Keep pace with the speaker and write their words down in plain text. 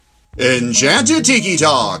Enchanted Tiki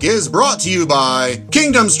Talk is brought to you by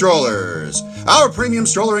Kingdom Strollers. Our premium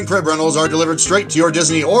stroller and crib rentals are delivered straight to your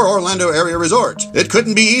Disney or Orlando area resort. It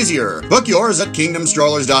couldn't be easier. Book yours at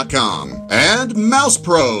kingdomstrollers.com. And Mouse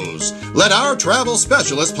Pros. Let our travel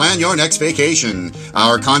specialist plan your next vacation.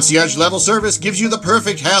 Our concierge level service gives you the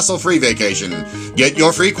perfect hassle-free vacation. Get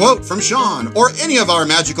your free quote from Sean or any of our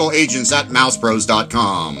magical agents at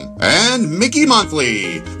mousepros.com. And Mickey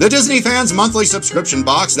Monthly, the Disney fans' monthly subscription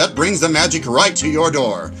box that brings the magic right to your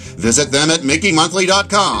door. Visit them at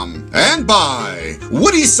mickeymonthly.com. And by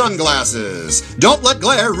Woody Sunglasses. Don't let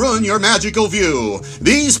glare ruin your magical view.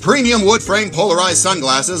 These premium wood frame polarized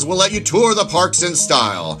sunglasses will let you tour the parks in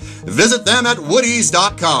style. Visit them at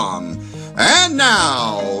woodies.com. And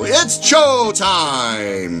now, it's show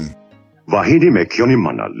time! Vahidi me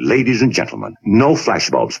Kyonimana, ladies and gentlemen, no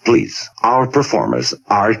flashbulbs, please. Our performers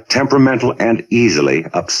are temperamental and easily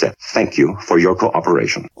upset. Thank you for your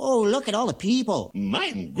cooperation. Oh, look at all the people.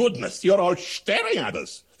 My goodness, you're all staring at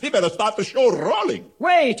us. We better start the show rolling.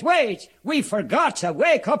 Wait. We forgot to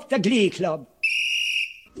wake up the Glee Club.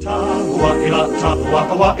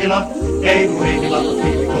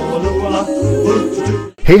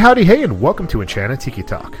 Hey, howdy, hey, and welcome to Enchanted Tiki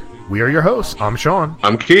Talk. We are your hosts. I'm Sean.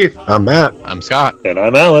 I'm Keith. I'm Matt. I'm Scott. And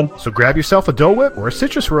I'm Alan. So grab yourself a Dole Whip or a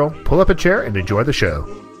citrus roll, pull up a chair, and enjoy the show.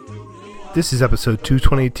 This is episode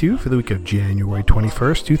 222 for the week of January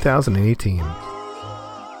 21st, 2018.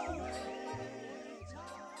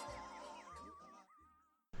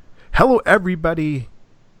 Hello, everybody,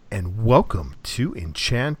 and welcome to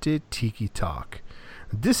Enchanted Tiki Talk.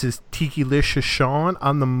 This is Tiki-licious Sean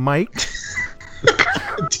on the mic.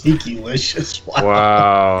 Tiki-licious.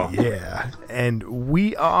 Wow. Yeah, and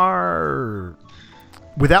we are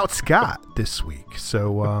without Scott this week.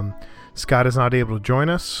 So Scott is not able to join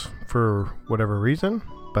us for whatever reason,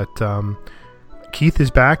 but Keith is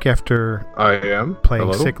back after I am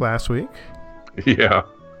playing sick last week. Yeah,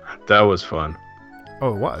 that was fun.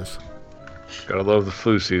 Oh, it was. Gotta love the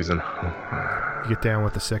flu season. You get down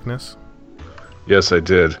with the sickness? Yes, I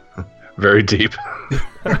did. Very deep.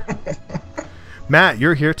 Matt,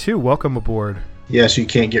 you're here too. Welcome aboard. Yes, you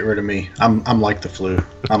can't get rid of me. I'm like the flu.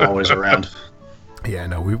 I'm always around. Yeah,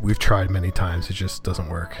 no, we've tried many times. It just doesn't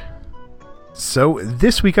work. So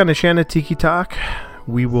this week on Enchanted Tiki Talk,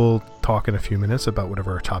 we will talk in a few minutes about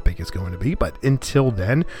whatever our topic is going to be. But until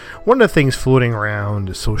then, one of the things floating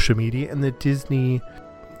around social media and the Disney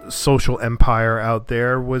social empire out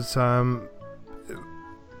there was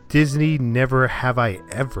Disney Never Have I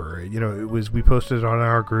Ever. You know, we posted it on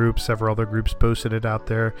our group, several other groups posted it out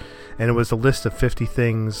there, and it was a list of 50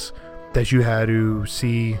 things that you had to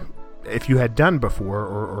see if you had done before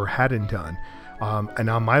or hadn't done. And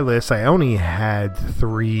on my list, I only had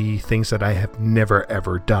 3 things that I have never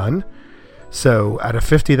ever done. So out of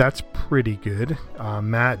 50, that's pretty good.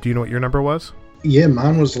 Matt, do you know what your number was? Yeah,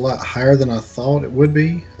 mine was a lot higher than I thought it would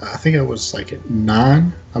be. I think I was like at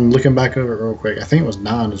 9. I'm looking back over it real quick. I think it was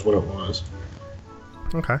 9 is what it was.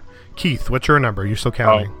 Okay. Keith, what's your number? You're still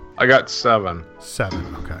counting? Oh, I got 7.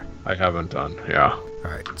 7, okay. I haven't done, yeah. All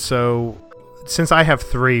right, so since I have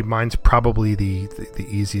 3, mine's probably the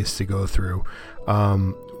easiest to go through.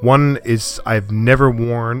 One is I've never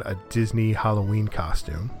worn a Disney Halloween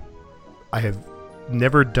costume. I have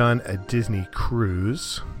never done a Disney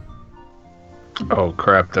cruise. Oh,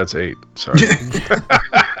 crap, that's 8. Sorry.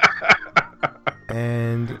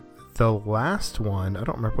 And the last one, I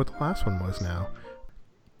don't remember what the last one was now.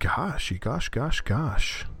 Gosh. I gotta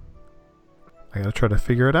try to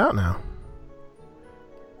figure it out now.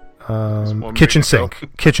 Kitchen sink.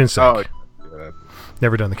 Oh, yeah.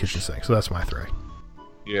 Never done the kitchen sink, so that's my 3.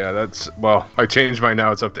 Yeah, I changed mine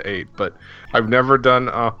now, it's up to 8, but I've never done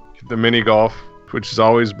the mini golf, which has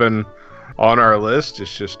always been on our list.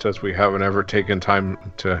 It's just because we haven't ever taken time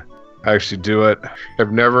to actually do it.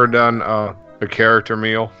 I've never done a character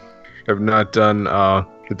meal. I've not done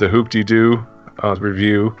the Hoop-de-Doo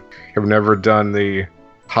review. I've never done the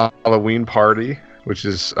Halloween party, which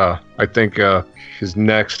is I think is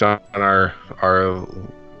next on our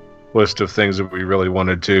list of things that we really want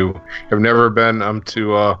to do. I've never been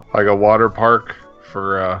to like a water park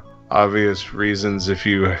for obvious reasons. If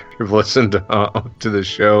you have listened to the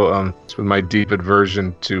show, it's with my deep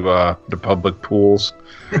aversion to the public pools.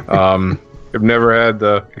 I've never had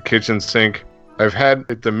the kitchen sink. I've had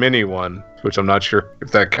the mini one, which I'm not sure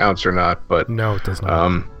if that counts or not, but no, it does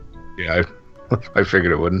not. Yeah, I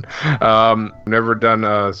figured it wouldn't. Never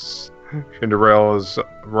done Cinderella's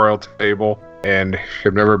Royal Table, and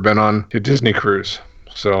I've never been on a Disney cruise,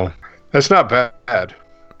 so that's not bad.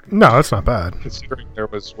 No, that's not bad. Considering there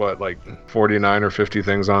was, 49 or 50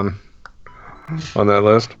 things on on that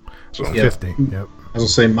list. So. Yeah. 50. Yep. I was gonna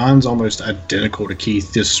say mine's almost identical to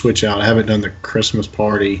Keith. Just switch out. I haven't done the Christmas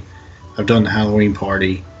party. I've done the Halloween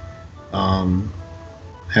party.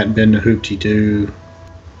 Hadn't been to Hoop-Dee-Doo.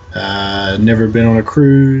 Never been on a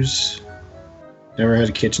cruise. Never had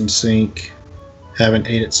a kitchen sink. Haven't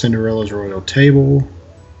ate at Cinderella's Royal Table.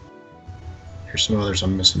 Here's some others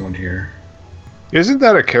I'm missing on here. Isn't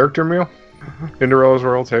that a character meal? Cinderella's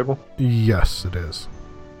Royal Table? Yes, it is.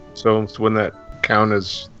 So wouldn't that count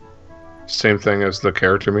as same thing as the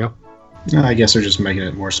character meal? No, I guess they're just making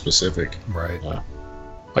it more specific. Right. Yeah.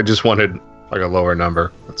 I just wanted like a lower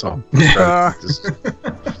number. That's all.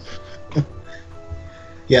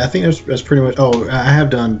 Yeah, I think that's pretty much. Oh, I have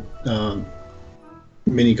done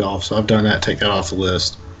mini golf, so I've done that. Take that off the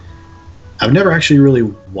list. I've never actually really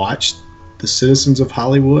watched the Citizens of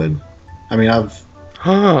Hollywood. I mean, I've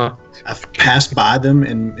passed by them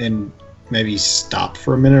and maybe stopped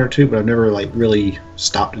for a minute or two, but I've never like really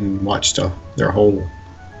stopped and watched their whole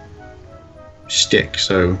shtick.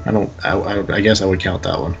 So I guess I would count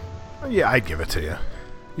that one. Yeah, I'd give it to you.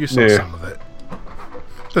 You saw some of it.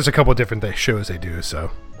 There's a couple different shows they do, so.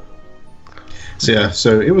 So yeah,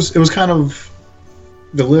 so it was kind of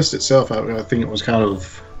the list itself. I think it was kind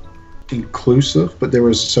of inclusive, but there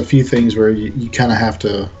was a few things where you kind of have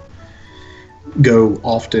to go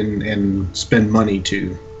often and spend money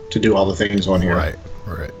to do all the things on here.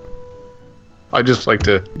 Right. I just like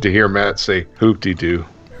to hear Matt say Hoop-Dee-Doo.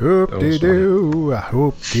 Hoop-Dee-Doo,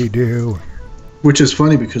 Hoop-Dee-Doo. Which is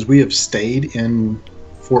funny because we have stayed in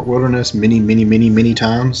Fort Wilderness many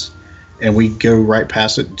times, and we go right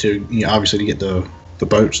past it to obviously to get the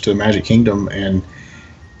boats to Magic Kingdom, and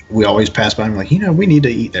we always pass by and we're like, we need to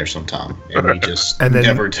eat there sometime, and we just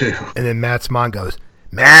never do. And then Matt's mom goes,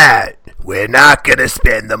 Matt, we're not gonna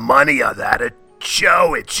spend the money on that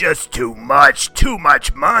show. It's just too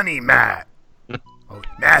much money, Matt. Oh,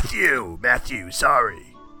 Matthew, sorry.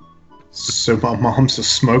 So my mom's a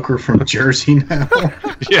smoker from Jersey now?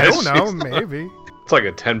 Yeah, I don't know, maybe. It's like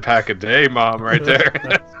a 10-pack a day, Mom, right there.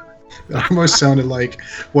 It almost sounded like,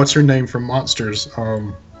 what's her name from Monsters?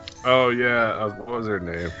 Oh, yeah. What was her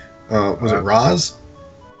name? Was it Roz?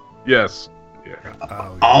 Yes. Yeah. Oh,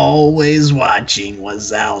 yeah. Always watching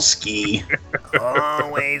Wazowski.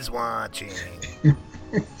 Always watching.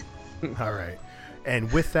 All right.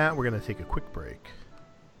 And with that, we're going to take a quick break.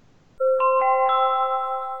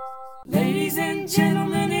 Ladies and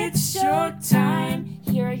gentlemen, it's showtime.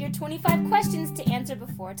 Here are your 25 questions to answer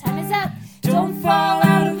before time is up. Don't fall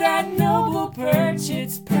out of that noble perch,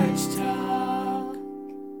 it's Perch Talk.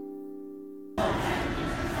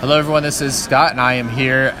 Hello everyone, this is Scott, and I am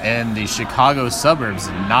here in the Chicago suburbs,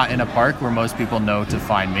 not in a park where most people know to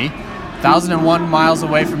find me. 1,001 miles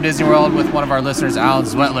away from Disney World with one of our listeners, Alan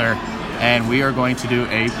Zwetler, and we are going to do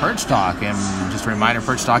a Perch Talk. And just a reminder,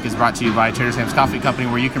 Perch Talk is brought to you by Trader Sam's Coffee Company,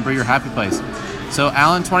 where you can brew your happy place. So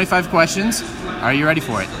Alan, 25 questions. Are you ready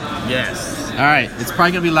for it? Yes. All right. It's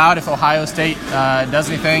probably going to be loud if Ohio State does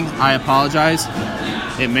anything. I apologize.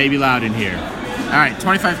 It may be loud in here. All right,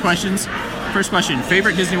 25 questions. First question,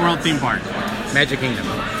 favorite Disney World theme park? Magic Kingdom.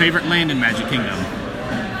 Favorite land in Magic Kingdom?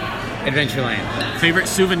 Adventureland. Favorite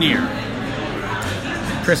souvenir?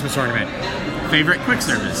 Christmas ornament. Favorite quick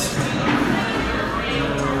service?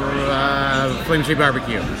 Flame Tree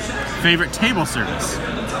Barbecue. Favorite table service?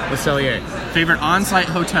 Le Cellier. Favorite on-site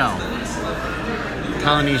hotel?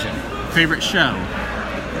 Polynesian. Favorite show?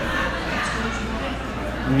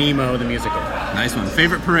 Nemo the Musical. Nice one.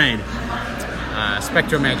 Favorite parade?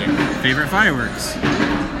 Spectro Magic. Favorite fireworks?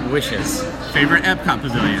 Wishes. Favorite Epcot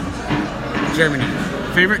Pavilion? Germany.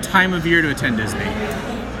 Favorite time of year to attend Disney?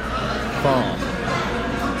 Fall.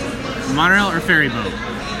 Monorail or ferry boat?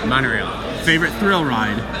 Monorail. Favorite thrill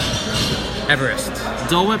ride? Everest.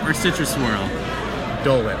 Dole Whip or Citrus Swirl?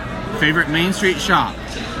 Dole Whip. Favorite Main Street shop?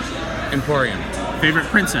 Emporium. Favorite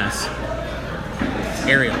princess?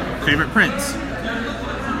 Ariel. Favorite prince?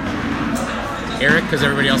 Eric, because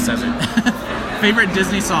everybody else says it. Favorite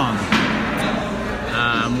Disney song?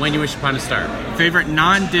 When You Wish Upon a Star. Favorite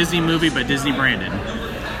non-Disney movie but Disney branded?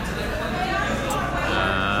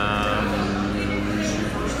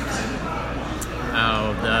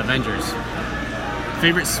 The Avengers.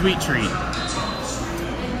 Favorite sweet treat?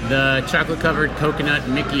 The chocolate-covered coconut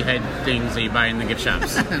Mickey head things that you buy in the gift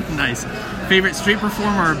shops. Nice. Favorite street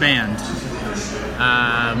performer or band?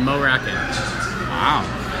 Mo Rockin. Wow.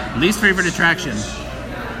 Least favorite attraction?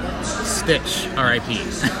 Stitch, R.I.P.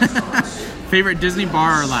 Favorite Disney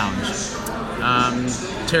bar or lounge?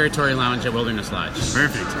 Territory Lounge at Wilderness Lodge.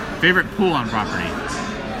 Perfect. Favorite pool on property?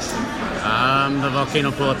 The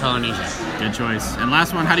Volcano Pool at Polynesia. Good choice. And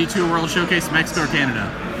last one, how do you tour World Showcase, Mexico or Canada?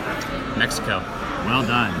 Mexico. Well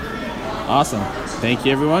done. Awesome. Thank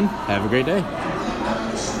you, everyone. Have a great day.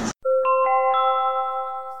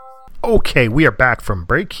 Okay, we are back from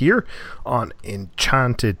break here on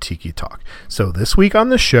Enchanted Tiki Talk. So this week on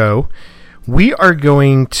the show, we are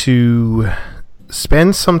going to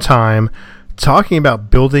spend some time talking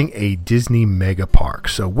about building a Disney mega park.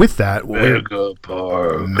 So with that, Mega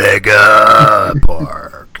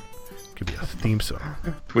park. Could be a theme song.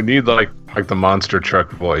 We need like the monster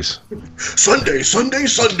truck voice. Sunday.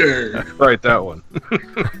 Right, that one.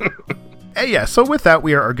 Yeah, so with that,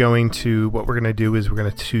 what we're going to do is we're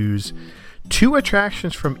going to choose 2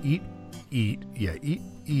 attractions from each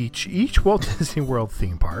Walt Disney World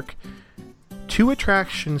theme park, 2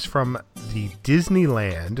 attractions from the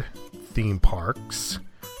Disneyland theme parks,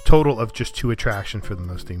 total of just 2 attractions for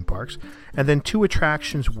those theme parks, and then 2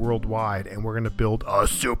 attractions worldwide, and we're going to build a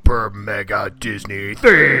super mega Disney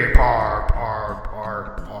theme park.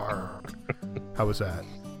 How was that?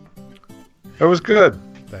 That was good.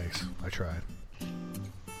 Thanks. I tried.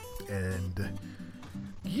 And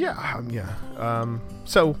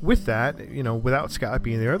so with that, without Scott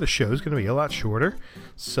being there, the show's going to be a lot shorter.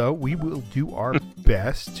 So we will do our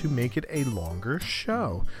best to make it a longer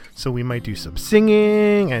show. So we might do some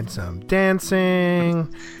singing and some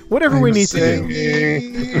dancing, whatever we need to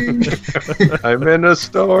do. I'm in a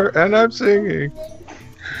store and I'm singing.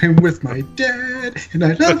 I'm with my dad, and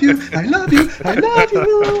I love you, I love you, I love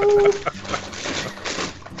you.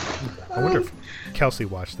 I wonder if Kelsey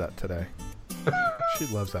watched that today. She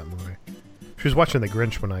loves that movie. She was watching The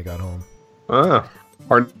Grinch when I got home.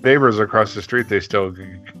 Our neighbors across the street, they still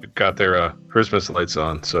got their Christmas lights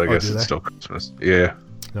on, so I guess it's still Christmas. Yeah.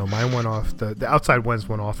 No, mine went off. The outside ones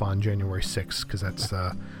went off on January 6th because that's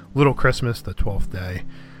Little Christmas, the 12th day.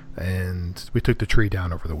 And we took the tree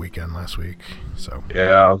down over the weekend last week. So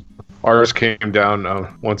yeah, ours came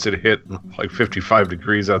down once it hit like 55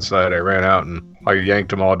 degrees outside. I ran out and I yanked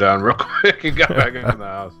them all down real quick and got back into the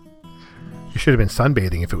house. You should have been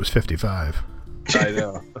sunbathing if it was 55. I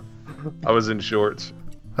know. I was in shorts.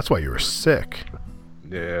 That's why you were sick.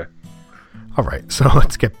 Yeah. All right, so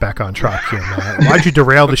let's get back on track here, Matt. Why'd you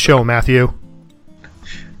derail the show, Matthew?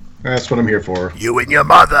 That's what I'm here for. You and your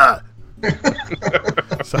mother!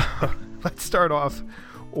 So let's start off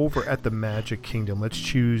over at the Magic Kingdom. Let's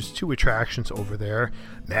choose 2 attractions over there.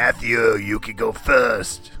 Matthew, you can go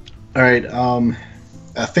first. All right.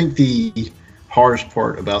 I think the hardest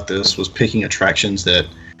part about this was picking attractions that,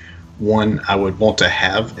 1, I would want to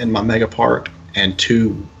have in my mega park, and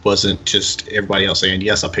 2, wasn't just everybody else saying,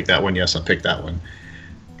 yes, I picked that one, yes, I picked that one.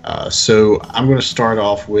 So I'm going to start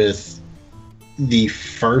off with the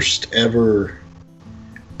first ever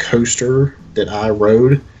coaster that I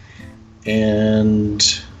rode, and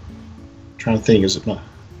I'm trying to think, is it not?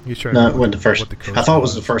 No, it wasn't the first. I thought it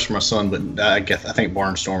was the first for my son, but I think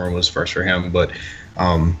Barnstormer was first for him. But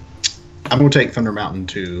I'm going to take Thunder Mountain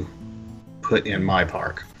to put in my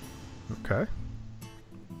park. Okay,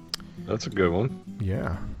 that's a good one.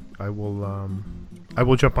 Yeah, I will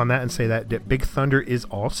jump on that and say that Big Thunder is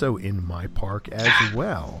also in my park as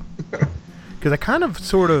well. Because I kind of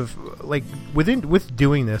sort of like with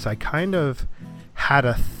doing this, I kind of had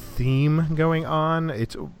a theme going on.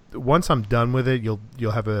 It's once I'm done with it,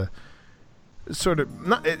 you'll have a sort of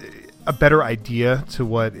not a better idea to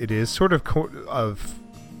what it is. Sort of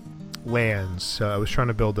lands. So I was trying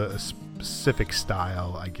to build a specific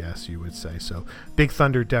style, I guess you would say. So Big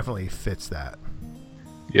Thunder definitely fits that.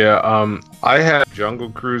 Yeah. I had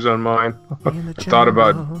Jungle Cruise on mine. I thought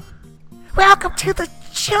about. Welcome to the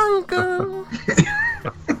jungle.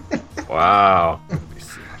 Wow.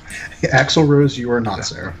 Axl Rose, you are not,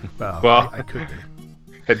 Sarah. Well, I could be.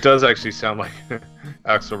 It does actually sound like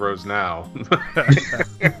Axl Rose now.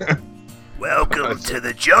 Welcome to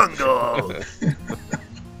the jungle.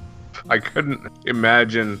 I couldn't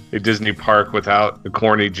imagine a Disney park without the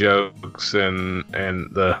corny jokes and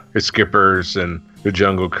the skippers and the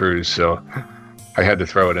Jungle Cruise, so I had to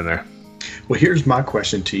throw it in there. Well, here's my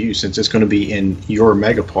question to you. Since it's going to be in your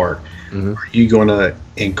mega park, are you going to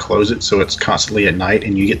enclose it so it's constantly at night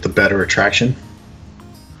and you get the better attraction?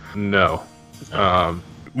 No.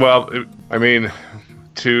 Well, I think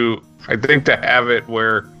to have it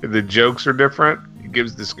where the jokes are different, it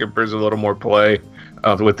gives the skippers a little more play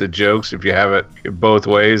with the jokes if you have it both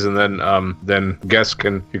ways, and then guests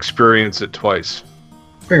can experience it twice.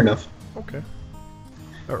 Fair enough. Okay.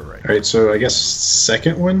 All right, so I guess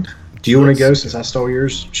second one. Do you want to go since I stole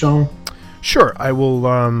yours, Sean? Sure, I will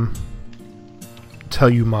tell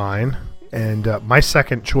you mine. And my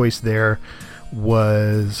second choice there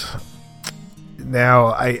was...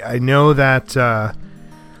 Now, I know that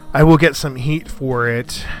I will get some heat for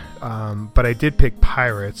it But I did pick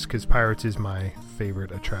Pirates because Pirates is my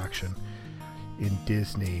favorite attraction in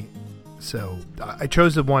Disney. So I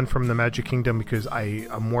chose the one from the Magic Kingdom because I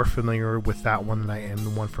am more familiar with that one than I am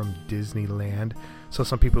the one from Disneyland. So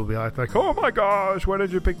some people will be like, oh my gosh, why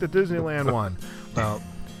did you pick the Disneyland one? Well,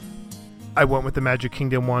 I went with the Magic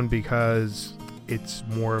Kingdom one because it's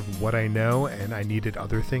more of what I know, and I needed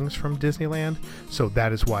other things from Disneyland. So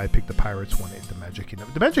that is why I picked the Pirates one in the Magic Kingdom.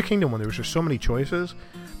 The Magic Kingdom one, there was just so many choices,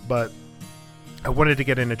 but I wanted to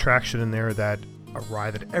get an attraction in there that a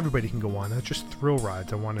ride that everybody can go on, not just thrill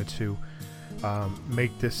rides. I wanted to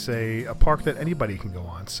make this a park that anybody can go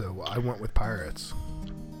on, so I went with Pirates.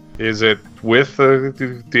 Is it with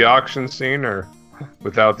the auction scene or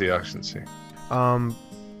without the auction scene?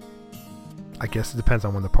 I guess it depends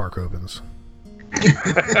on when the park opens.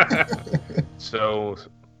 So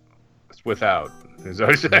it's without. Is that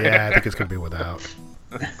what you're saying? Yeah, I think it's gonna be without.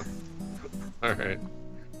 All right.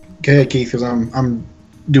 Go ahead, Keith, because I'm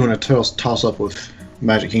doing a toss up with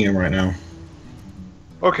Magic Kingdom right now.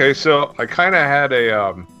 Okay, so I kind of had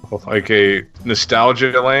a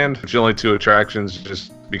nostalgia land, which is only 2 attractions,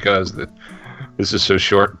 just because this is so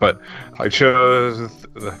short. But I chose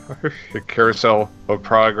the Carousel of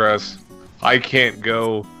Progress. I can't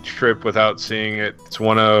go trip without seeing it. It's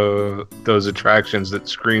one of those attractions that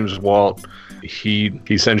screams Walt. He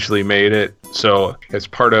essentially made it. So as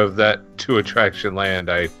part of that 2 attraction land,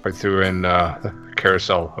 I threw in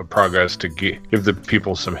Carousel of Progress to give the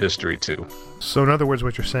people some history too. So in other words,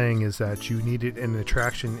 what you're saying is that you needed an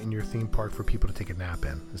attraction in your theme park for people to take a nap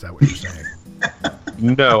in. Is that what you're saying?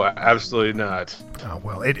 No, absolutely not. Oh,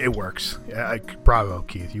 well, it works. Bravo,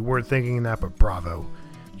 Keith. You weren't thinking that, but bravo.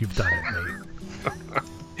 You've done it,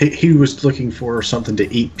 mate. He was looking for something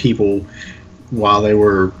to eat people while they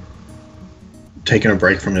were taking a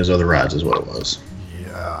break from his other rides, is what it was.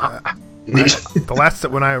 Yeah.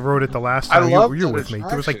 When I wrote it the last time you were with me,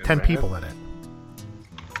 there was like 10 people in it.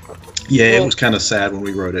 Yeah, it was kind of sad when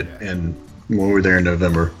we wrote it, and when we were there in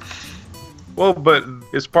November. Well, but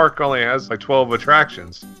his park only has like 12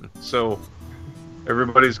 attractions, so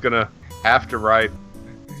everybody's gonna have to ride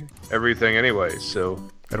everything anyway. So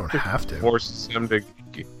I don't have to. Forces him to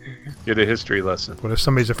get a history lesson. What if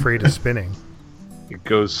somebody's afraid of spinning? It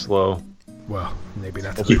goes slow. Well, maybe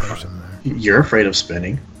that's the person there. You're afraid of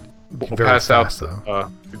spinning. We'll pass fast, out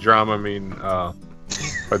the Dramamine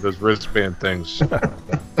by those wristband things.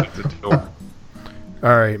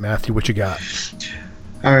 All right, Matthew, what you got?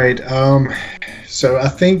 All right, so I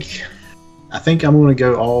think I'm going to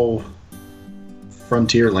go all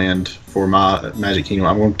Frontierland for my Magic Kingdom.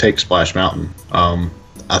 I'm going to take Splash Mountain.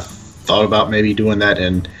 I thought about maybe doing that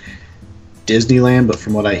in Disneyland, but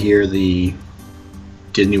from what I hear, the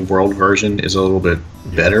Disney World version is a little bit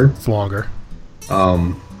better. It's longer.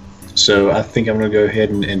 So I think I'm going to go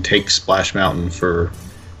ahead and take Splash Mountain for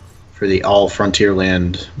the all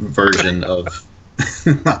Frontierland version of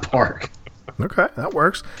my park. Okay, that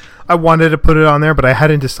works. I wanted to put it on there, but I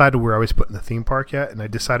hadn't decided where I was putting the theme park yet, and I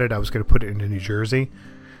decided I was going to put it into New Jersey,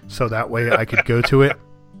 so that way I could go to it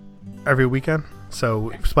every weekend.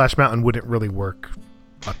 So Splash Mountain wouldn't really work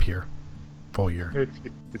up here full year.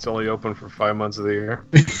 It's only open for 5 months of the year.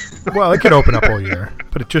 Well, it could open up all year,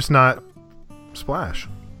 but it's just not Splash.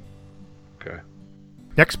 Okay.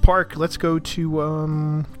 Next park, let's go to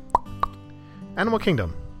Animal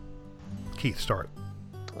Kingdom. Keith, start.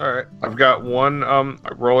 All right. I've got one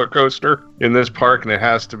roller coaster in this park, and it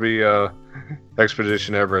has to be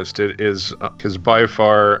Expedition Everest. It is by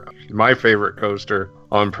far my favorite coaster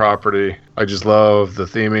on property. I just love the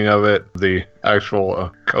theming of it. The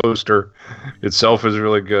actual coaster itself is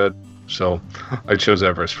really good. So I chose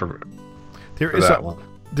Everest for that one.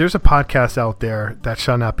 There's a podcast out there that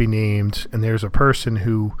shall not be named, and there's a person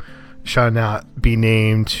who shall not be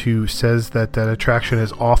named who says that attraction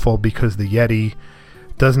is awful because the Yeti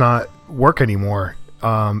does not work anymore.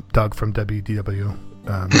 Doug from WDW.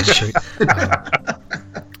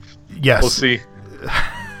 Yes. We'll see.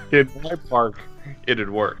 In my park, it'd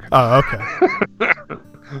work. Oh, okay.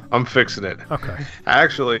 I'm fixing it. Okay.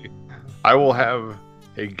 Actually, I will have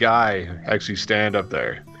a guy actually stand up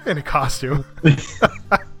there. In a costume. In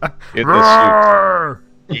the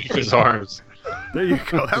suit. Eat his arms. There you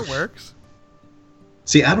go. That works.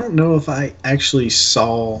 See, I don't know if I actually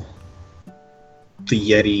saw the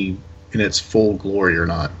Yeti in its full glory or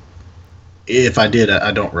not. If I did,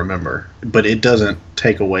 I don't remember. But it doesn't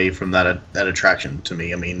take away from that attraction to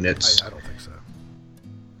me. I mean, it's... I don't think so.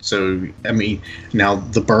 So, I mean, now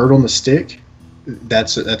the bird on the stick,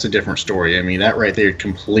 that's a different story. I mean, that right there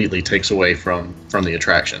completely takes away from the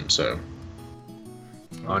attraction. So,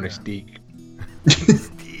 on a steak.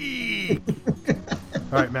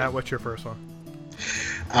 All right, Matt, what's your first one?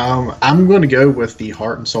 I'm going to go with the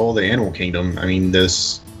heart and soul of the Animal Kingdom. I mean,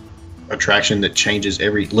 this attraction that changes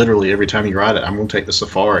literally every time you ride it. I'm going to take the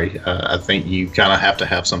Safari. I think you kind of have to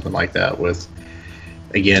have something like that with,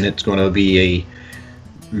 again, it's going to be a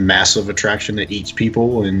massive attraction that eats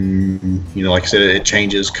people, and, you know, like I said, it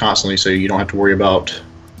changes constantly, so you don't have to worry about,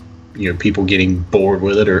 you know, people getting bored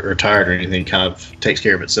with it or tired or anything. It kind of takes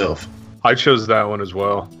care of itself. I chose that one as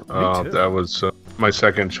well. That was my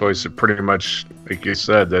second choice. It pretty much, like you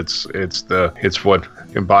said, it's what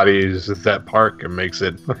embodies that park and makes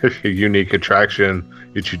it a unique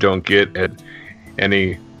attraction that you don't get at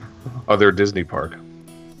any other Disney park.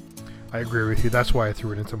 I agree with you. That's why I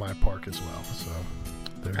threw it into my park as well. So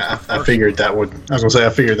I figured that would. I was gonna say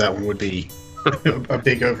I figured that one would be a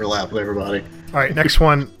big overlap with everybody. All right, next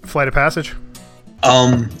one, Flight of Passage.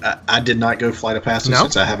 I did not go Flight of Passage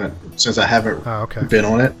since I haven't been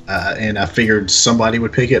on it, and I figured somebody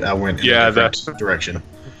would pick it. I went in a different direction.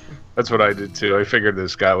 That's what I did too. I figured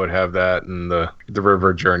this guy would have that in the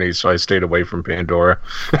river journey, so I stayed away from Pandora.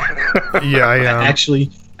 Yeah,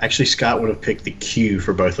 Actually, Scott would have picked the queue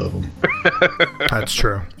for both of them. That's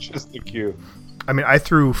true. Just the queue. I mean, I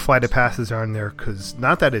threw Flight of Passage on there because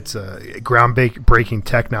not that it's a groundbreaking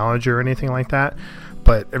technology or anything like that,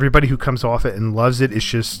 but everybody who comes off it and loves it is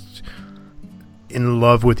just in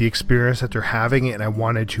love with the experience that they're having, and I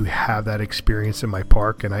wanted to have that experience in my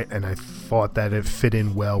park, and I thought that it fit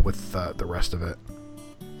in well with the rest of it.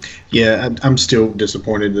 Yeah, I'm still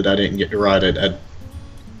disappointed that I didn't get to ride it. I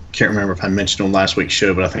can't remember if I mentioned on last week's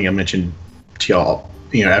show, but I think I mentioned to y'all,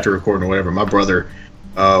 you know, after recording or whatever, my brother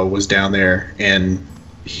was down there, and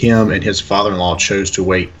him and his father-in-law chose to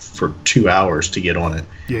wait for 2 hours to get on it.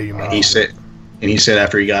 Yeah, you might. He said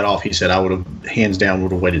after he got off, he said, I would have, hands down,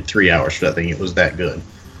 would have waited 3 hours for that thing. It was that good.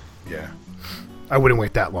 Yeah. I wouldn't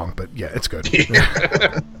wait that long, but yeah, it's good.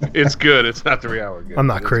 It's good. It's not 3 hour good. I'm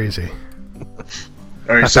not crazy.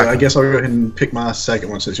 All right, so I guess I'll go ahead and pick my second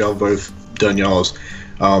one since y'all both done y'all's.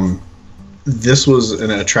 This was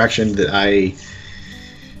an attraction that I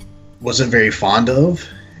wasn't very fond of,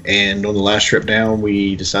 and on the last trip down,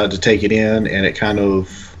 we decided to take it in, and it kind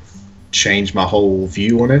of changed my whole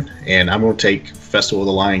view on it. And I'm going to take Festival of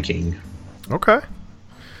the Lion King. Okay.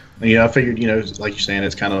 Yeah, I figured, you know, like you're saying,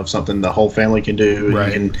 it's kind of something the whole family can do. Right.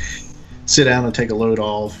 You can sit down and take a load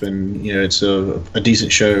off, and, you know, it's a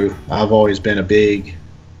decent show. I've always been a big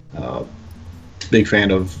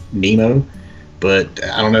fan of Nemo, but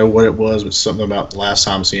I don't know what it was, but something about the last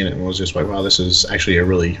time seeing it was just like, wow, this is actually a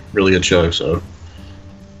really, really good show. So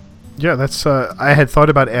yeah, that's I had thought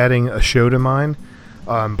about adding a show to mine,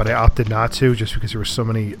 but I opted not to, just because there were so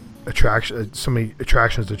many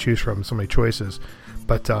attractions to choose from, so many choices.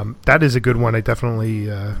 But that is a good one. I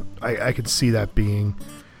definitely I could see that being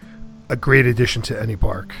a great addition to any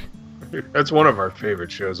park. That's one of our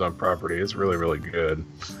favorite shows on property. It's really, really good.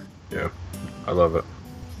 Yeah, I love it.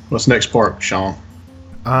 What's next park, Sean?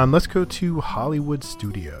 Let's go to Hollywood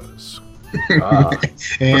Studios.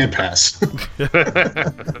 And pass.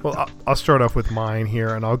 Well, I'll start off with mine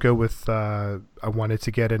here, and I'll go with I wanted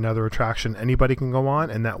to get another attraction anybody can go on,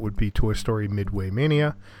 and that would be Toy Story Midway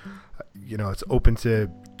Mania. You know, it's open to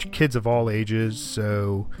kids of all ages,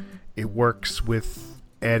 so it works with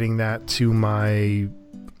adding that to my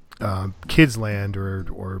Kids Land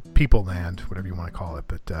or People Land, whatever you want to call it.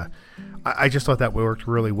 But I just thought that worked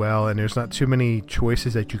really well, and there's not too many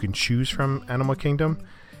choices that you can choose from Animal Kingdom.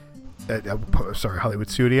 Hollywood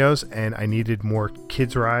Studios, and I needed more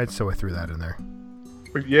kids rides, so I threw that in there.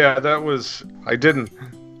 Yeah, I didn't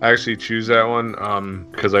actually choose that one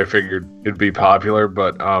because I figured it'd be popular,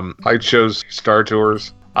 but I chose Star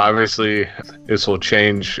Tours. Obviously, this will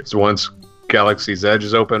change once Galaxy's Edge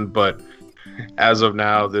is open, but as of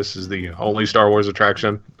now, this is the only Star Wars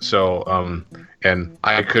attraction. So, and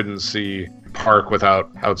I couldn't see park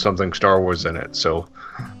without something Star Wars in it, so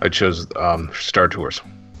I chose Star Tours.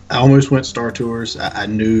 I almost went Star Tours. I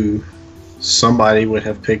knew somebody would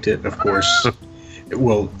have picked it, of course.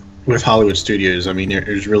 Well, with Hollywood Studios, I mean,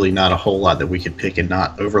 there's really not a whole lot that we could pick and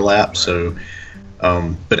not overlap. So,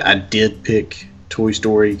 but I did pick Toy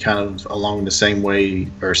Story kind of along the same way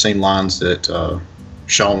or same lines that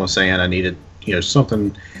Sean was saying. I needed, you know,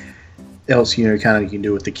 something else, you know, kind of you can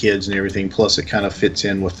do with the kids and everything. Plus, it kind of fits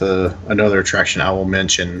in with another attraction I will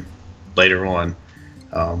mention later on.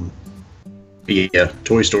 Yeah,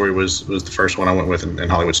 Toy Story was the first one I went with in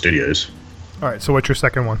Hollywood Studios. All right, so what's your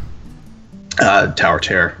second one? Tower of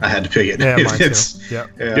Terror. I had to pick it. Yeah, mine too. Yep.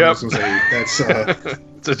 Yeah, I was gonna say, that's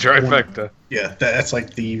it's a trifecta. That's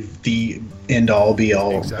like the end all be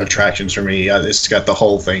all attractions for me. It's got the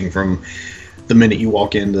whole thing from the minute you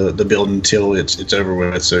walk in the building until it's over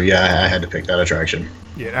with. So yeah, I had to pick that attraction.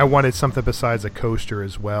 Yeah, I wanted something besides a coaster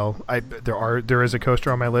as well. There is a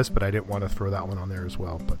coaster on my list, but I didn't want to throw that one on there as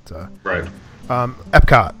well. But right.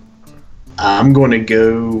 Epcot. I'm going to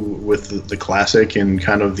go with the classic and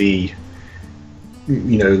kind of the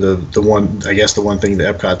one, I guess the one thing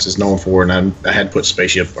that Epcot is known for, and I had to put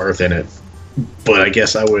Spaceship Earth in it. But I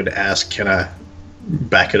guess I would ask, can I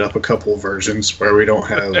back it up a couple versions where we don't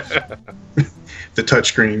have the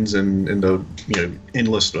touchscreens and the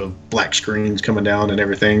endless black screens coming down and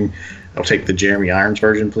everything? I'll take the Jeremy Irons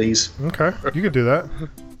version, please. Okay, you could do that.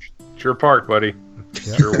 It's your park, buddy.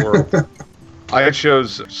 It's your world. I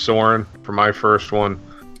chose Soarin' for my first one.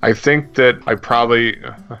 I think that I probably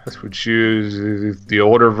would choose the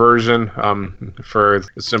older version for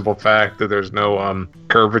the simple fact that there's no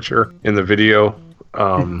curvature in the video.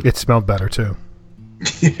 It smelled better, too.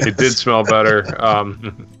 Yes. It did smell better.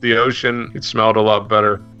 The ocean, it smelled a lot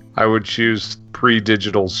better. I would choose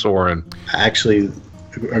pre-digital Soarin'. I actually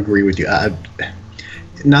agree with you.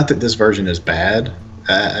 Not that this version is bad.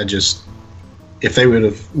 I just, if they would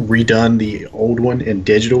have redone the old one in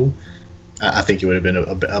digital, I think it would have been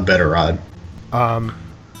a better ride.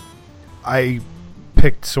 I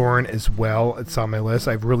picked Soarin' as well. It's on my list.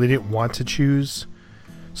 I really didn't want to choose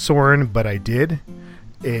Soarin', but I did.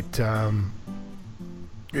 I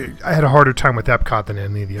had a harder time with Epcot than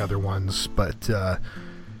any of the other ones, but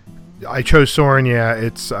I chose Soarin'. Yeah,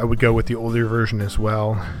 I would go with the older version as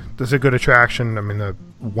well. It's a good attraction. I mean, the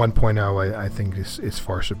 1.0 I think is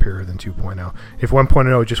far superior than 2.0. If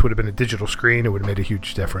 1.0 just would have been a digital screen, it would have made a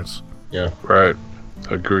huge difference. Yeah. Right.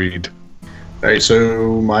 Agreed. All right,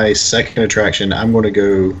 so my second attraction, I'm going to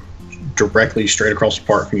go directly straight across the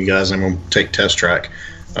park from you guys. I'm going to take Test Track.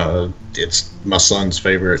 It's my son's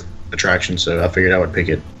favorite attraction, so I figured I would pick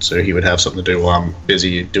it so he would have something to do while I'm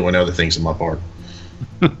busy doing other things in my park.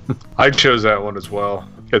 I chose that one as well.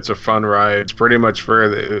 It's a fun ride. It's pretty much for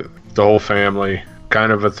the whole family.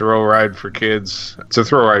 Kind of a thrill ride for kids. It's a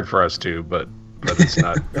thrill ride for us too, but it's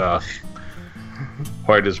not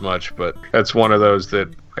quite as much. But that's one of those that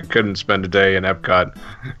I couldn't spend a day in Epcot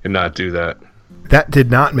and not do that. That did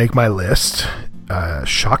not make my list.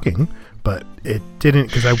 Shocking, but it didn't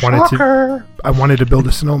because I wanted to build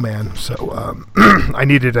a snowman. So I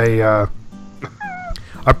needed a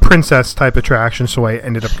princess type attraction, so I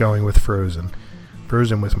ended up going with Frozen.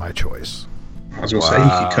 Frozen was my choice. I was going to say, you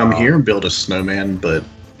could come here and build a snowman, but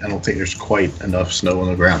I don't think there's quite enough snow on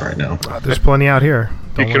the ground right now. There's plenty out here.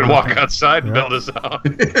 You can walk outside and build us out.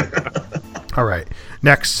 All right.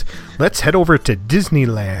 Next, let's head over to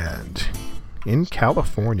Disneyland in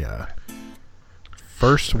California.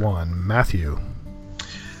 First one, Matthew.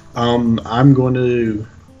 I'm going to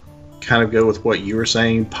kind of go with what you were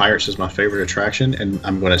saying. Pirates is my favorite attraction, and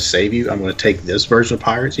I'm going to save you. I'm going to take this version of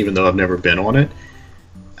Pirates, even though I've never been on it.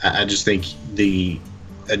 I just think the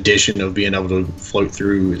addition of being able to float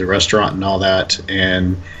through the restaurant and all that,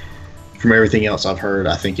 and from everything else I've heard,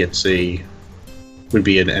 I think would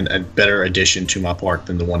be a better addition to my park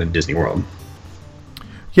than the one in Disney World.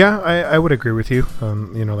 Yeah, I would agree with you.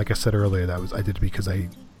 Like I said earlier, I did it because I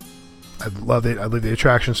love it. I love the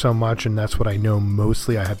attraction so much, and that's what I know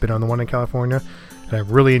mostly. I have been on the one in California, and I've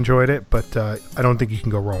really enjoyed it, but I don't think you can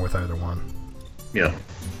go wrong with either one. Yeah.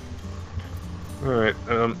 All right.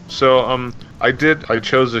 I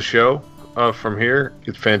chose a show from here.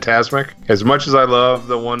 It's Fantasmic. As much as I love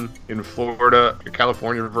the one in Florida, the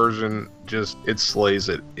California version it slays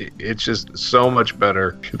it. It's just so much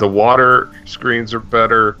better. The water screens are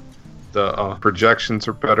better. The projections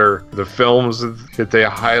are better. The films that they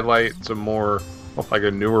highlight, it's a more like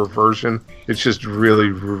a newer version. It's just really,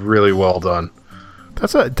 really well done.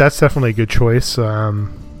 That's definitely a good choice. Kind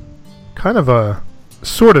of a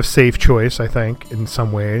sort of safe choice, I think, in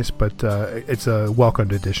some ways, but it's a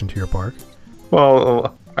welcomed addition to your park.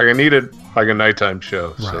 Well, I needed like a nighttime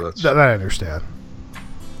show, right. So that's that I understand.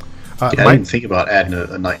 I didn't think about adding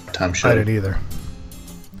a nighttime show. I didn't either.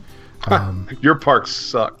 Your parks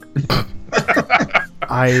suck.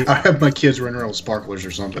 I have my kids running around with sparklers or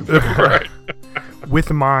something. Right.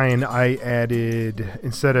 With mine, I added,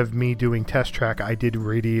 instead of me doing Test Track, I did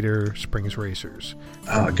Radiator Springs Racers.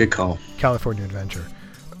 Good call. California Adventure.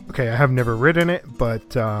 Okay, I have never ridden it, but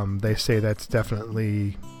they say that's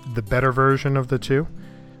definitely the better version of the two.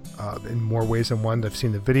 In more ways than one. I've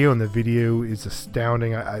seen the video, and the video is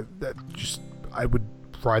astounding. I would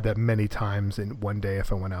ride that many times in one day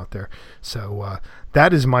if I went out there. So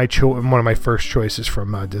that is my one of my first choices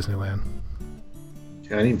from Disneyland.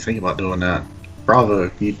 Yeah, I didn't even think about doing that.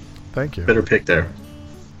 Bravo. Thank you. Better pick there.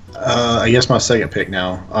 I guess my second pick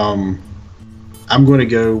now. I'm going to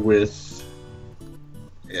go with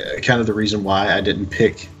kind of the reason why I didn't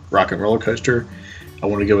pick Rock and Roller Coaster. I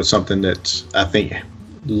want to go with something that I think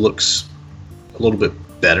looks a little bit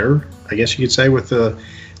better, I guess you could say, with the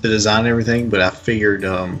design and everything. But I figured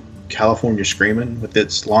California Screamin' with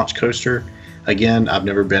its launch coaster. Again, I've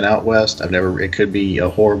never been out west. It could be a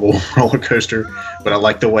horrible roller coaster, but I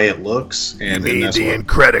like the way it looks. And that's the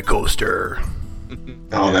Incredicoaster.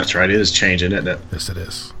 Oh, that's right. It is changing, isn't it? Yes, it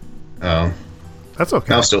is. That's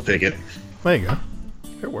okay. I'll still pick it. There you go.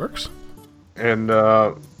 It works. And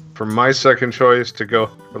for my second choice to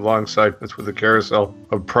go alongside this with the Carousel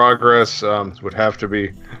of Progress would have to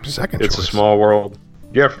be second It's choice. a Small World.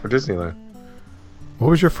 Yeah, for Disneyland. What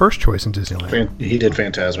was your first choice in Disneyland? He did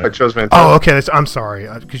Phantasmic. I chose Phantasmic. Oh, okay. I'm sorry.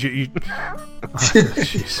 Because you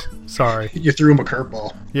jeez. Sorry. You threw him a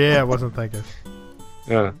curveball. Yeah, I wasn't thinking.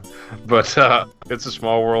 Yeah. But It's a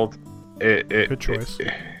Small World. Good choice.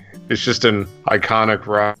 It's just an iconic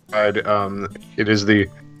ride. It is the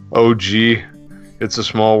OG It's a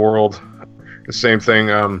Small World. The same thing.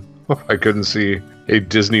 I couldn't see a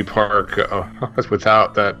Disney park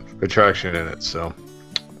without that attraction in it, so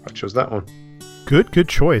I chose that one. Good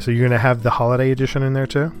choice. Are you going to have the holiday edition in there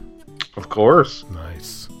too? Of course.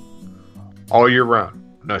 Nice. All year round.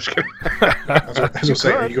 No, just kidding. I was going to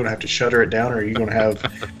say, are you going to have to shutter it down, or are you going to have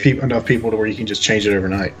enough people to where you can just change it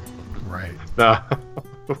overnight? Right. No,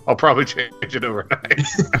 I'll probably change it overnight.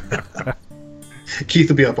 Keith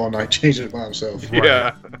will be up all night changing it by himself. Right.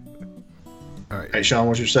 Yeah. All right. Hey, Sean,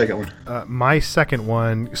 what's your second one? My second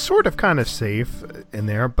one, sort of kind of safe in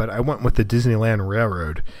there, but I went with the Disneyland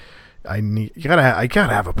Railroad. I gotta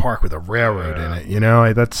have a park with a railroad in it, you know.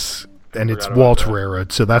 It's Walt's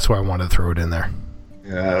Railroad, so that's why I wanted to throw it in there.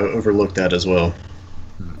 Yeah, I overlooked that as well.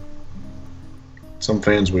 Some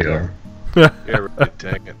fans we are. Yeah, really,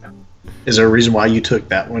 dang it. Is there a reason why you took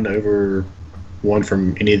that one over one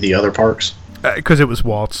from any of the other parks? Because it was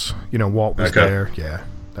Walt's. You know, Walt was Okay. there. Yeah,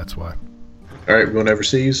 that's why. All right, we're going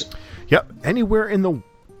overseas. Yep, anywhere in the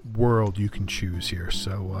world you can choose here.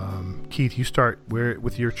 So, Keith, you start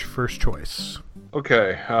with your first choice.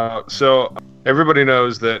 Okay, so everybody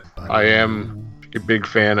knows that I am a big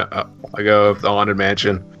fan of the Haunted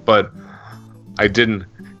Mansion, but I didn't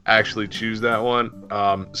actually choose that one.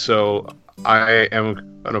 So I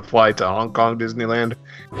am going to fly to Hong Kong Disneyland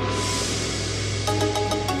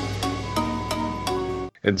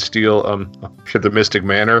and steal the Mystic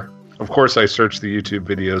Manor. Of course, I searched the YouTube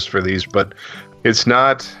videos for these, but it's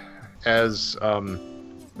not as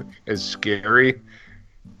scary.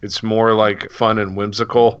 It's more like fun and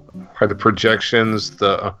whimsical. The projections,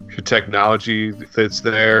 the technology that's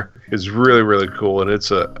there is really, really cool, and it's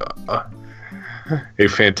a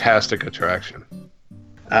fantastic attraction.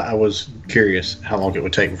 I was curious how long it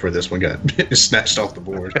would take before this one got snatched off the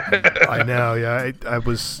board. I know, yeah.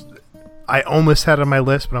 I almost had it on my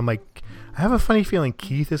list, but I'm like, I have a funny feeling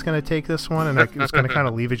Keith is going to take this one, and I was going to kind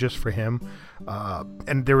of leave it just for him.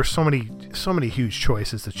 And there were so many huge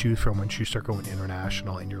choices to choose from once you start going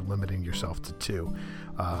international and you're limiting yourself to two.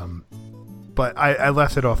 But I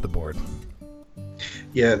left it off the board.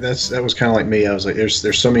 Yeah, that was kind of like me. I was like,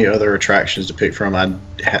 there's so many other attractions to pick from. I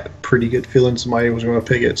had a pretty good feeling somebody was going to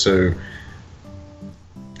pick it. So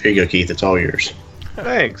here you go, Keith. It's all yours.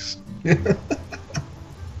 Thanks.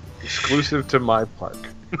 Exclusive to my park.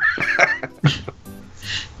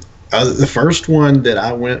 The first one that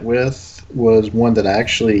I went with was one that I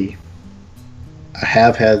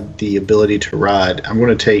have had the ability to ride. I'm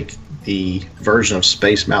going to take the version of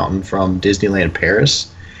Space Mountain from Disneyland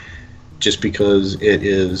Paris, just because it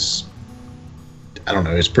is, I don't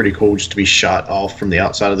know, it's pretty cool just to be shot off from the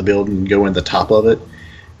outside of the building and go in the top of it.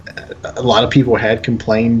 A lot of people had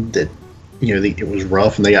complained that, you know, it was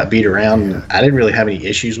rough and they got beat around. Yeah. I didn't really have any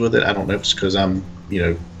issues with it. I don't know if it's because I'm,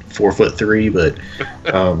 4'3", but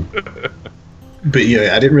but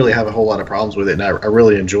yeah, I didn't really have a whole lot of problems with it, and I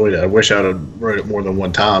really enjoyed it. I wish I'd have rode it more than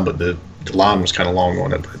one time, but the line was kind of long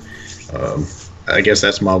on it. But I guess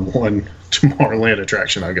that's my one Tomorrowland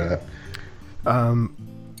attraction I got.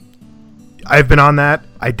 I've been on that.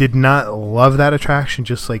 I did not love that attraction,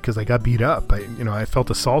 just like because I got beat up. I felt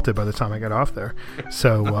assaulted by the time I got off there.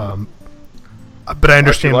 So, but I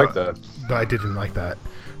understand. Like that. But I didn't like that.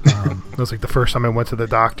 It was like the first time I went to the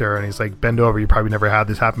doctor, and he's like, "Bend over. You probably never had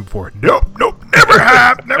this happen before." Nope, never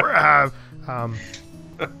have, never have.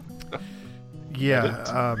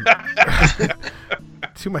 Yeah.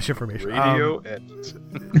 Too much information. Radio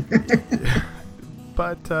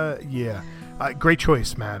but yeah, great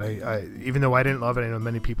choice, Matt. I even though I didn't love it, I know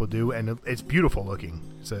many people do, and it's beautiful looking.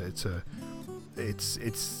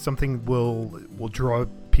 It's something will draw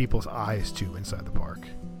people's eyes to inside the park.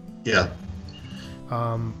 Yeah.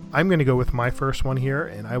 I'm going to go with my first one here,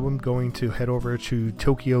 and I am going to head over to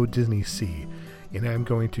Tokyo Disney Sea, and I'm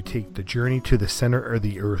going to take the Journey to the Center of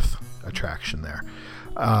the Earth attraction there.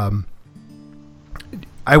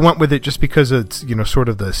 I went with it just because it's, sort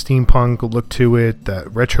of the steampunk look to it,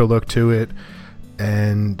 that retro look to it,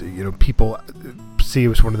 and, people see it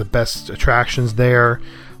was one of the best attractions there,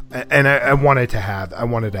 and I wanted to have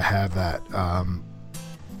that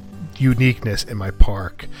uniqueness in my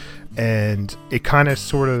park. And it kind of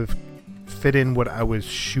sort of fit in what I was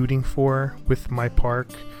shooting for with my park.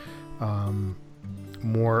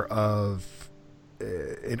 More of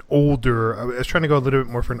an older... I was trying to go a little bit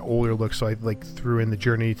more for an older look, so I threw in the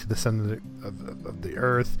Journey to the Center of the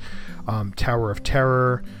Earth. Tower of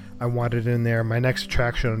Terror, I wanted in there. My next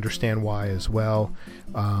attraction, I understand why as well.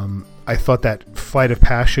 I thought that Flight of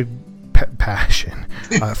Passage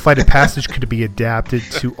could be adapted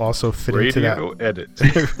to also fit into that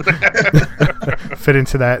fit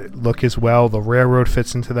into that look as well. The railroad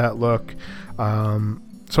fits into that look. So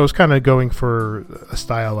I was kind of going for a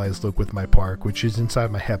stylized look with my park, which is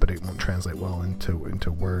inside my head, but it won't translate well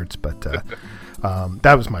into words. But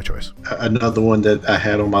that was my choice. Another one that I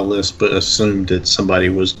had on my list, but assumed that somebody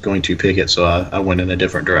was going to pick it, so I went in a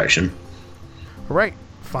different direction. All right,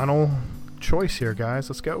 final choice here, guys.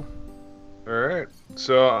 Let's go. All right.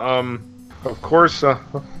 So, of course,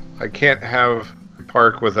 I can't have a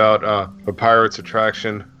park without a Pirates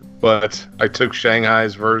attraction, but I took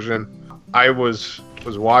Shanghai's version. I was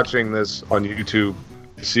watching this on YouTube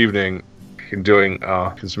this evening and doing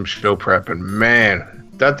some show prep, and man,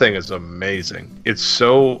 that thing is amazing. It's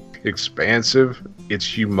so expansive. It's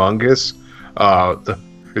humongous.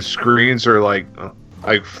 The screens are like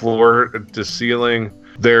floor to ceiling.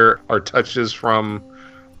 There are touches from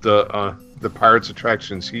the Pirates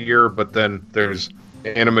attractions here, but then there's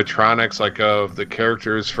animatronics of the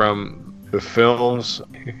characters from the films.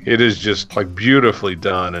 It is just beautifully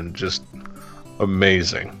done and just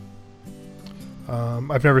amazing.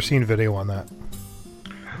 I've never seen video on that.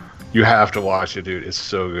 You have to watch it, dude. It's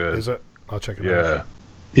so good. Is it? I'll check it out.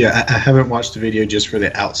 Yeah, I haven't watched the video just for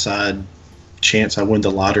the outside chance I win the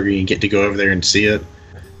lottery and get to go over there and see it.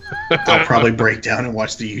 I'll probably break down and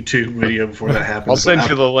watch the YouTube video before that happens. I'll send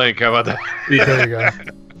you the link. How about that? Yeah. There you go.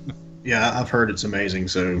 Yeah, I've heard it's amazing.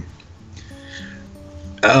 So,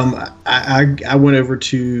 I went over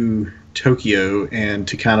to Tokyo and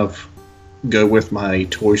to kind of go with my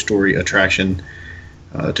Toy Story attraction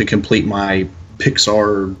to complete my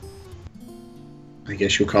Pixar. I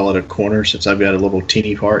guess you'll call it a corner since I've got a little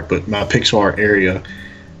teeny park, but my Pixar area.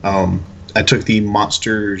 I took the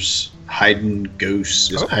Monsters Hide and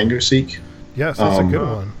Ghost. Is it Hide and Go Seek? Yes, that's a good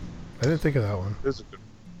one. I didn't think of that one.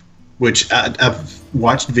 Which I've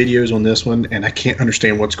watched videos on this one, and I can't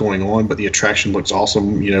understand what's going on, but the attraction looks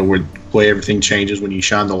awesome. Where the way everything changes when you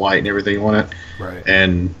shine the light and everything on it. Right.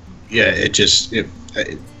 And yeah,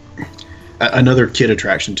 another kid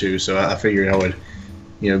attraction too. So I figured I would,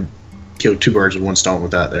 kill two birds with one stone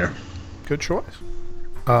with that there. Good choice.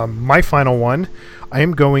 My final one, I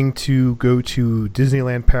am going to go to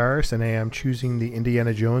Disneyland Paris, and I am choosing the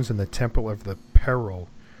Indiana Jones and the Temple of the Peril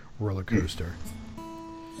roller coaster.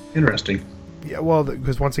 Interesting. Yeah, well,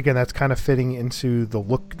 because once again, that's kind of fitting into the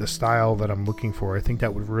look, the style that I'm looking for. I think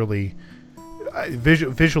that would really,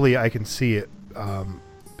 visually, I can see it,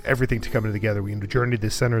 everything to coming together. We can journey to the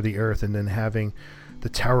center of the earth, and then having the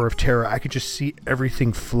Tower of Terror. I could just see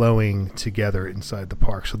everything flowing together inside the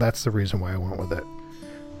park. So that's the reason why I went with it.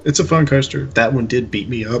 It's a fun coaster. That one did beat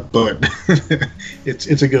me up, but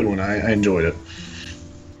it's a good one. I enjoyed it.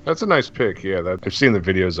 That's a nice pick. Yeah, I've seen the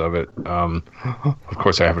videos of it. Of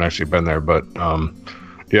course, I haven't actually been there, but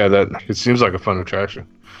that it seems like a fun attraction.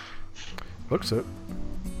 Looks it.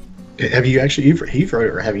 Have you actually you've rode it,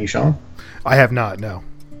 or have you, Sean? I have not. No.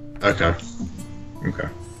 Okay.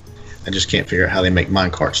 I just can't figure out how they make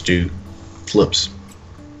minecarts do flips.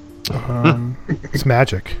 It's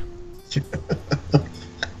magic.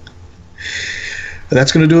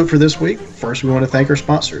 That's going to do it for this week. First, we want to thank our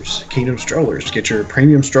sponsors, Kingdom Strollers. Get your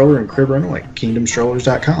premium stroller and crib rental at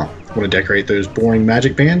KingdomStrollers.com. Want to decorate those boring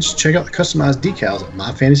magic bands? Check out the customized decals at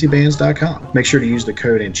MyFantasyBands.com. Make sure to use the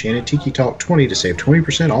code EnchantedTikiTalk20 to save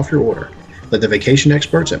 20% off your order. Let the vacation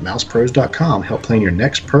experts at MousePros.com help plan your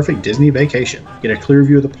next perfect Disney vacation. Get a clear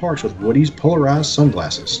view of the parks with Woody's polarized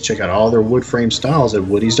sunglasses. Check out all their wood frame styles at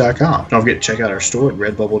Woodys.com. Don't forget to check out our store at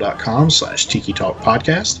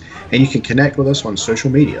redbubble.com/TikiTalkPodcast. And you can connect with us on social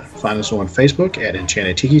media. Find us on Facebook at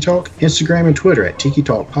Enchanted Tiki Talk, Instagram and Twitter at Tiki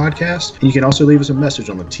Talk Podcast. And you can also leave us a message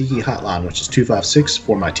on the Tiki hotline, which is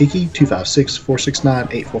 256-4MyTiki,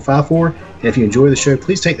 256-469-8454. And if you enjoy the show,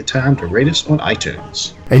 please take the time to rate us on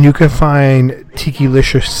iTunes. And you can find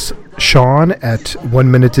Tikilicious Sean at 1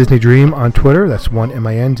 Minute Disney Dream on Twitter. That's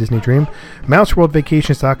 1MIN Disney Dream.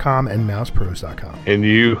 MouseWorldVacations.com and MousePros.com. And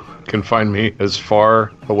you can find me as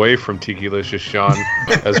far away from Tikilicious Sean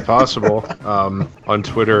as possible on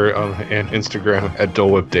Twitter and Instagram at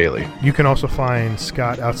Dole Whip Daily. You can also find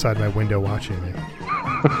Scott outside my window watching me.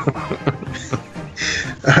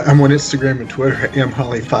 I'm on Instagram and Twitter at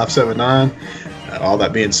mholly579. All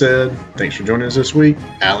that being said, thanks for joining us this week.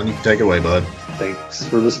 Alan, you can take it away, bud. Thanks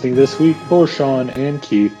for listening this week for Sean and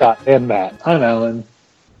Keith, Scott and Matt. I'm Alan,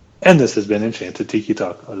 and this has been Enchanted Tiki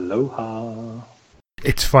Talk. Aloha.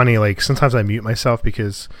 It's funny, like, sometimes I mute myself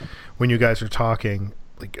because when you guys are talking,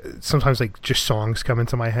 like, sometimes, like, just songs come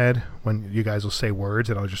into my head when you guys will say words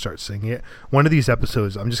and I'll just start singing it. One of these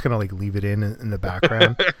episodes, I'm just going to, like, leave it in the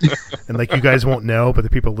background. And, like, you guys won't know, but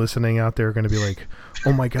the people listening out there are going to be like,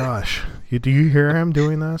 oh my gosh, do you hear him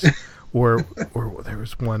doing this? Or there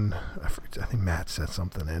was one, I think Matt said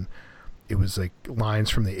something, and it was, like,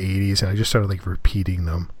 lines from the 80s, and I just started, like, repeating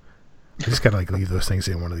them. I just got to, like, leave those things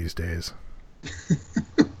in one of these days.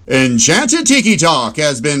 Enchanted Tiki Talk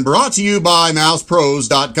has been brought to you by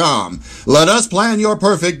MousePros.com. Let us plan your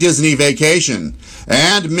perfect Disney vacation.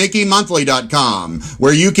 And MickeyMonthly.com,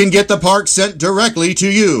 where you can get the park sent directly to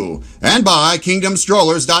you. And by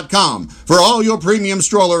KingdomStrollers.com for all your premium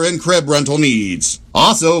stroller and crib rental needs.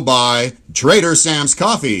 Also by Trader Sam's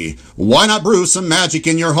Coffee. Why not brew some magic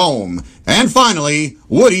in your home? And finally,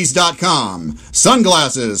 Woodies.com.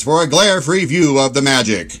 Sunglasses for a glare-free view of the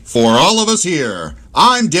magic. For all of us here,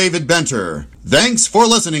 I'm David Benter. Thanks for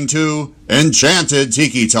listening to Enchanted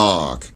Tiki Talk.